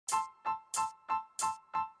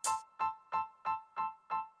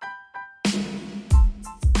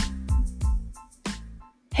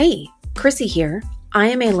Hey, Chrissy here. I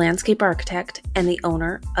am a landscape architect and the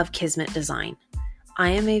owner of Kismet Design. I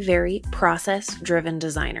am a very process-driven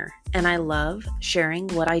designer, and I love sharing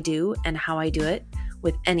what I do and how I do it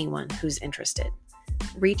with anyone who's interested.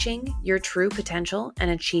 Reaching your true potential and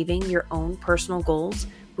achieving your own personal goals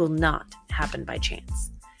will not happen by chance.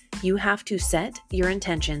 You have to set your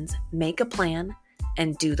intentions, make a plan,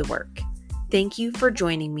 and do the work. Thank you for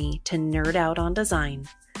joining me to nerd out on design.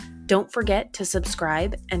 Don't forget to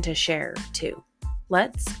subscribe and to share too.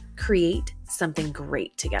 Let's create something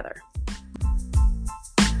great together.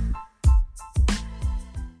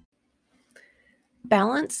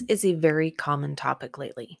 Balance is a very common topic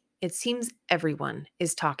lately. It seems everyone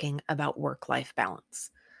is talking about work-life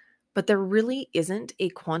balance, but there really isn't a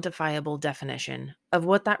quantifiable definition of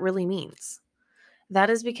what that really means. That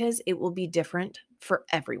is because it will be different for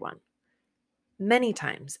everyone. Many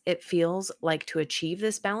times it feels like to achieve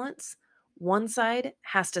this balance, one side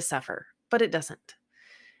has to suffer, but it doesn't.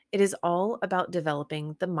 It is all about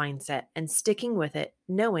developing the mindset and sticking with it,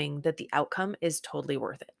 knowing that the outcome is totally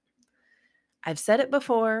worth it. I've said it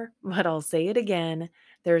before, but I'll say it again.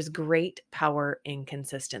 There's great power in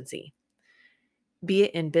consistency, be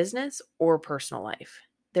it in business or personal life.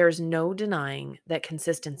 There's no denying that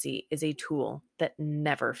consistency is a tool that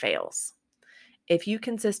never fails. If you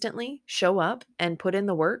consistently show up and put in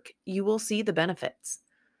the work, you will see the benefits.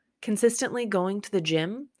 Consistently going to the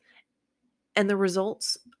gym and the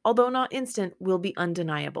results, although not instant, will be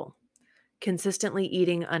undeniable. Consistently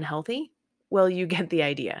eating unhealthy? Well, you get the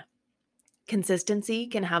idea. Consistency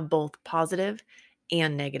can have both positive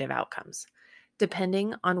and negative outcomes,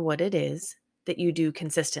 depending on what it is that you do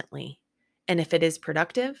consistently and if it is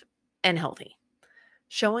productive and healthy.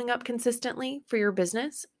 Showing up consistently for your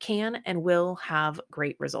business can and will have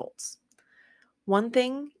great results. One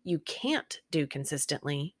thing you can't do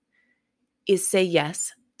consistently is say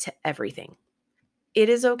yes to everything. It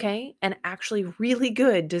is okay and actually really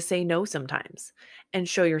good to say no sometimes and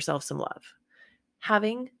show yourself some love.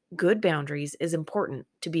 Having good boundaries is important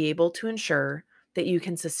to be able to ensure that you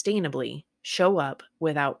can sustainably show up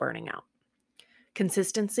without burning out.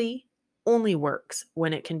 Consistency only works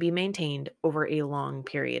when it can be maintained over a long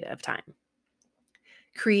period of time.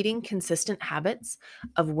 Creating consistent habits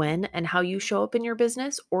of when and how you show up in your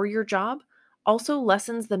business or your job also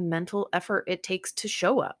lessens the mental effort it takes to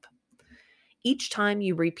show up. Each time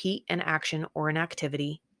you repeat an action or an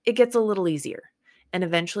activity, it gets a little easier and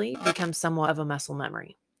eventually becomes somewhat of a muscle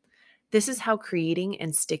memory. This is how creating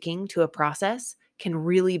and sticking to a process can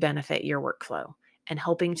really benefit your workflow and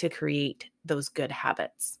helping to create those good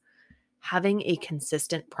habits. Having a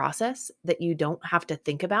consistent process that you don't have to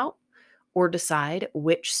think about or decide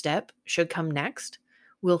which step should come next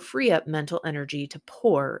will free up mental energy to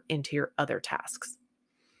pour into your other tasks.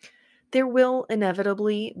 There will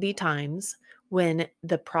inevitably be times when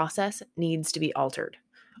the process needs to be altered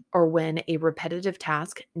or when a repetitive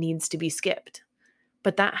task needs to be skipped.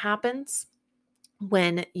 But that happens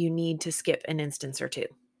when you need to skip an instance or two.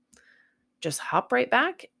 Just hop right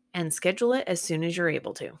back and schedule it as soon as you're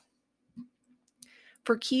able to.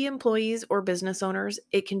 For key employees or business owners,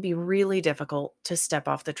 it can be really difficult to step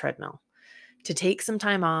off the treadmill, to take some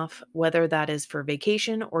time off, whether that is for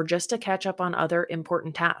vacation or just to catch up on other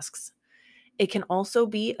important tasks. It can also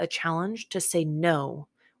be a challenge to say no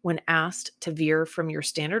when asked to veer from your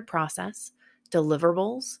standard process,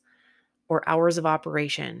 deliverables, or hours of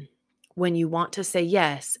operation, when you want to say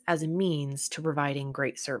yes as a means to providing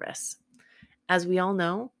great service. As we all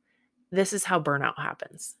know, this is how burnout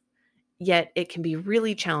happens. Yet it can be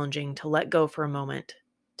really challenging to let go for a moment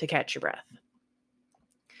to catch your breath.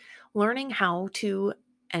 Learning how to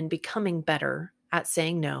and becoming better at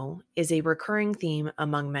saying no is a recurring theme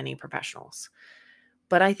among many professionals,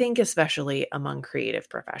 but I think especially among creative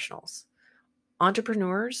professionals.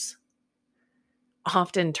 Entrepreneurs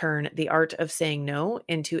often turn the art of saying no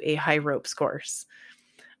into a high ropes course.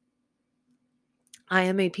 I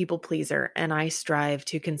am a people pleaser and I strive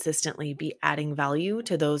to consistently be adding value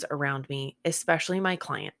to those around me, especially my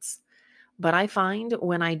clients. But I find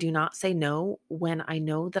when I do not say no when I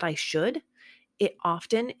know that I should, it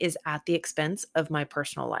often is at the expense of my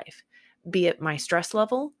personal life, be it my stress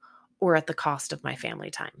level or at the cost of my family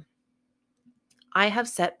time. I have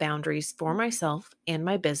set boundaries for myself and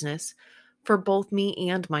my business for both me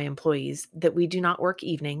and my employees that we do not work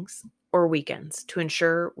evenings or weekends to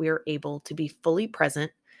ensure we are able to be fully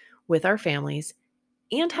present with our families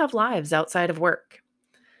and have lives outside of work.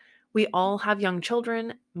 We all have young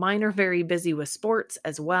children. Mine are very busy with sports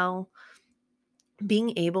as well.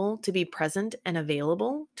 Being able to be present and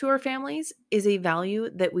available to our families is a value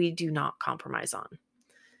that we do not compromise on.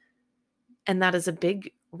 And that is a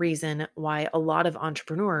big reason why a lot of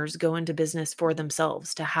entrepreneurs go into business for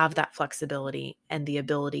themselves, to have that flexibility and the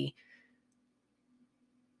ability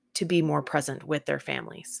to be more present with their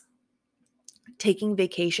families. Taking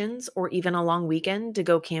vacations or even a long weekend to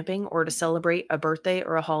go camping or to celebrate a birthday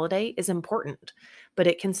or a holiday is important, but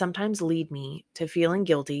it can sometimes lead me to feeling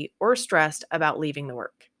guilty or stressed about leaving the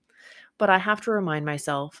work. But I have to remind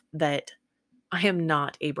myself that I am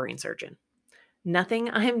not a brain surgeon. Nothing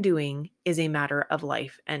I am doing is a matter of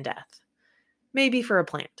life and death. Maybe for a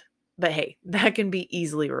plant, but hey, that can be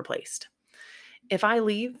easily replaced. If I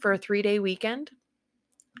leave for a 3-day weekend,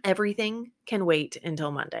 everything can wait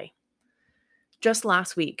until Monday. Just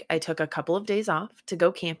last week, I took a couple of days off to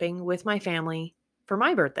go camping with my family for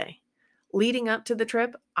my birthday. Leading up to the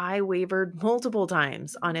trip, I wavered multiple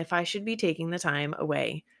times on if I should be taking the time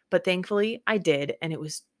away, but thankfully I did, and it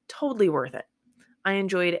was totally worth it. I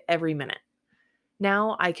enjoyed every minute.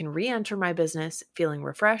 Now I can re-enter my business feeling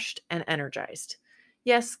refreshed and energized.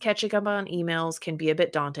 Yes, catching up on emails can be a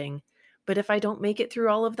bit daunting, but if I don't make it through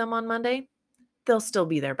all of them on Monday, they'll still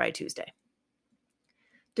be there by Tuesday.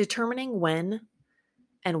 Determining when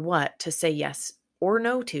and what to say yes or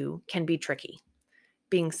no to can be tricky.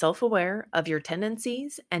 Being self-aware of your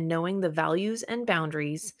tendencies and knowing the values and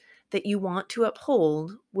boundaries that you want to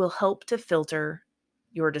uphold will help to filter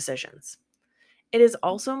your decisions. It is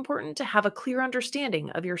also important to have a clear understanding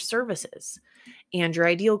of your services and your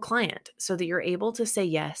ideal client so that you're able to say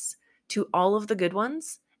yes to all of the good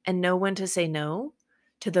ones and know when to say no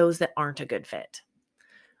to those that aren't a good fit.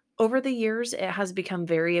 Over the years, it has become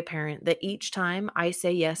very apparent that each time I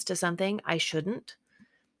say yes to something I shouldn't,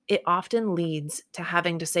 it often leads to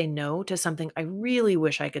having to say no to something I really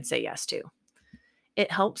wish I could say yes to.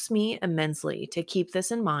 It helps me immensely to keep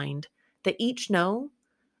this in mind, that each no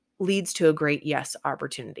leads to a great yes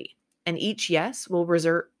opportunity, and each yes will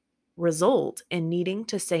result in needing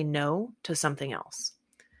to say no to something else.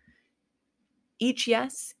 Each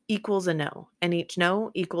yes equals a no, and each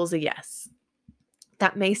no equals a yes.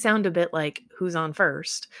 That may sound a bit like who's on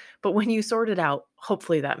first, but when you sort it out,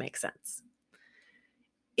 hopefully that makes sense.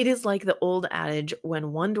 It is like the old adage,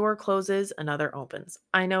 when one door closes, another opens.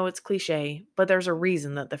 I know it's cliche, but there's a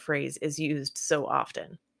reason that the phrase is used so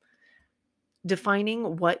often.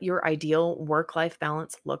 Defining what your ideal work-life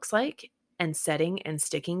balance looks like and setting and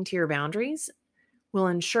sticking to your boundaries will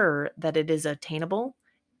ensure that it is attainable,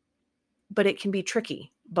 but it can be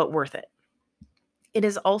tricky, but worth it. It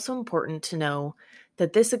is also important to know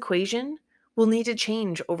that this equation will need to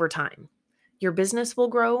change over time. Your business will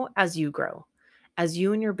grow as you grow. As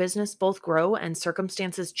you and your business both grow and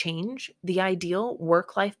circumstances change, the ideal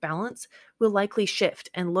work-life balance will likely shift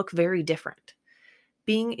and look very different.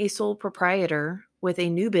 Being a sole proprietor with a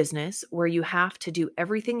new business where you have to do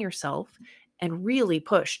everything yourself and really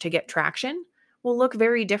push to get traction will look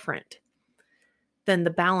very different than the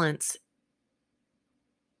balance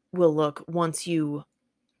will look once you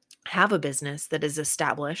have a business that is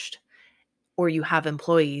established or you have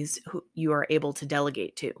employees who you are able to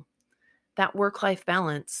delegate to. That work-life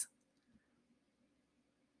balance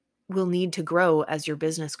will need to grow as your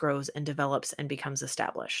business grows and develops and becomes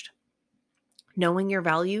established. Knowing your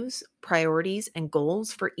values, priorities, and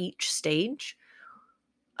goals for each stage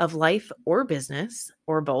of life or business,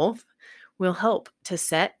 or both, will help to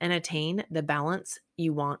set and attain the balance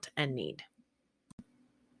you want and need.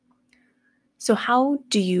 So, how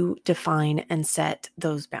do you define and set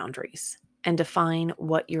those boundaries and define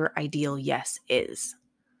what your ideal yes is?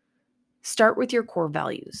 Start with your core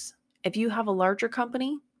values. If you have a larger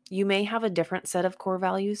company, you may have a different set of core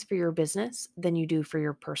values for your business than you do for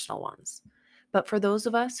your personal ones. But for those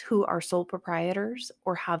of us who are sole proprietors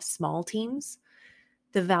or have small teams,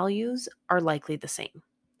 the values are likely the same.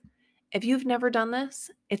 If you've never done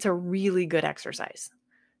this, it's a really good exercise.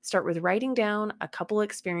 Start with writing down a couple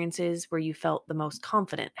experiences where you felt the most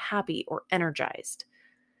confident, happy, or energized.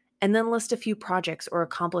 And then list a few projects or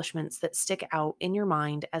accomplishments that stick out in your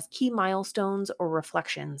mind as key milestones or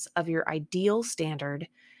reflections of your ideal standard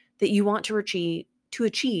that you want to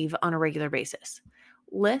achieve on a regular basis.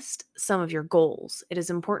 List some of your goals. It is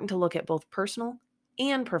important to look at both personal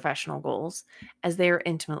and professional goals as they are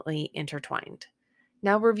intimately intertwined.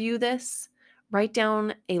 Now review this. Write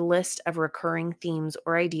down a list of recurring themes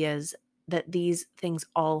or ideas that these things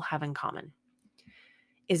all have in common.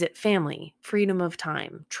 Is it family, freedom of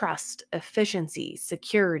time, trust, efficiency,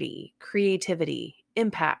 security, creativity,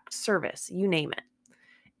 impact, service, you name it?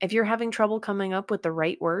 If you're having trouble coming up with the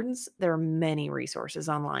right words, there are many resources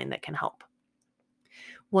online that can help.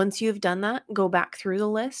 Once you've done that, go back through the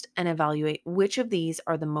list and evaluate which of these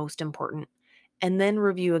are the most important, and then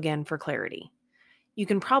review again for clarity. You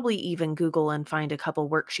can probably even Google and find a couple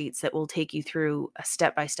worksheets that will take you through a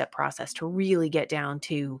step-by-step process to really get down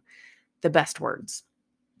to the best words.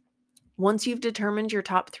 Once you've determined your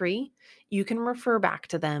top 3, you can refer back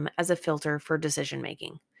to them as a filter for decision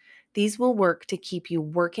making. These will work to keep you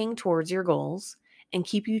working towards your goals and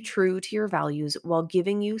keep you true to your values while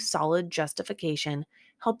giving you solid justification,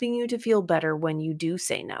 helping you to feel better when you do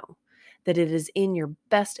say no, that it is in your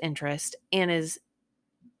best interest and is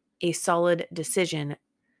a solid decision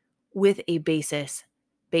with a basis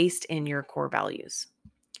based in your core values.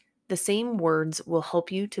 The same words will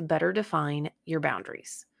help you to better define your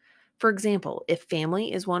boundaries. For example, if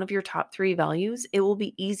family is one of your top 3 values, it will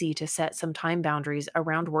be easy to set some time boundaries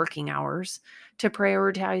around working hours to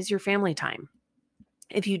prioritize your family time.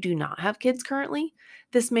 If you do not have kids currently,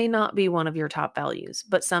 this may not be one of your top values,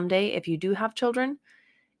 but someday, if you do have children,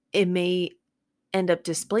 it may end up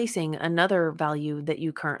displacing another value that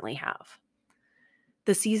you currently have.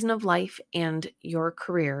 The season of life and your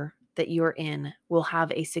career that you're in will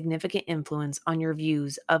have a significant influence on your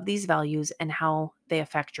views of these values and how they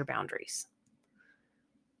affect your boundaries.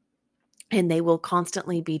 And they will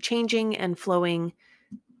constantly be changing and flowing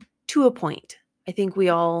to a point. I think we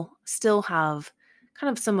all still have kind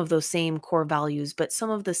of some of those same core values, but some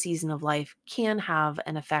of the season of life can have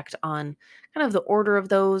an effect on kind of the order of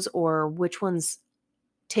those or which ones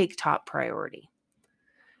take top priority.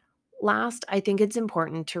 Last, I think it's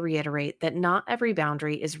important to reiterate that not every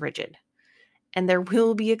boundary is rigid, and there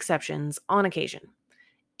will be exceptions on occasion.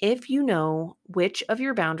 If you know which of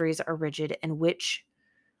your boundaries are rigid and which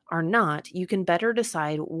are not, you can better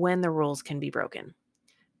decide when the rules can be broken.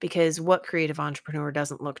 Because what creative entrepreneur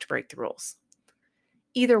doesn't look to break the rules?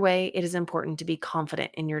 Either way, it is important to be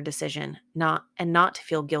confident in your decision, not to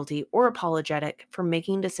feel guilty or apologetic for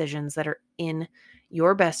making decisions that are in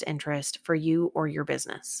your best interest for you or your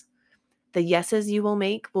business. The yeses you will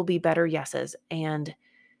make will be better yeses, and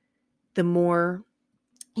the more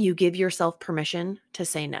you give yourself permission to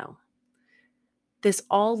say no. This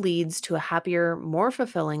all leads to a happier, more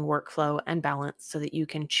fulfilling workflow and balance so that you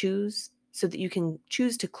can choose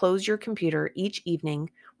to close your computer each evening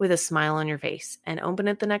with a smile on your face and open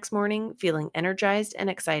it the next morning feeling energized and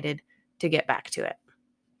excited to get back to it.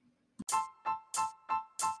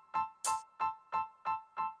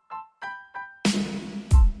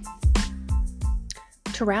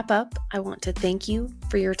 To wrap up, I want to thank you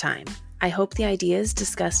for your time. I hope the ideas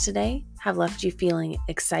discussed today have left you feeling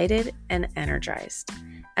excited and energized.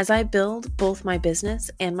 As I build both my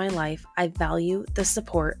business and my life, I value the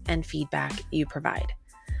support and feedback you provide.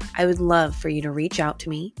 I would love for you to reach out to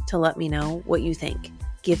me to let me know what you think,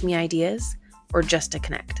 give me ideas, or just to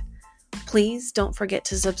connect. Please don't forget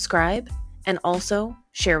to subscribe and also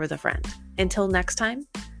share with a friend. Until next time,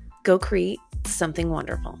 go create something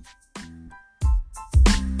wonderful.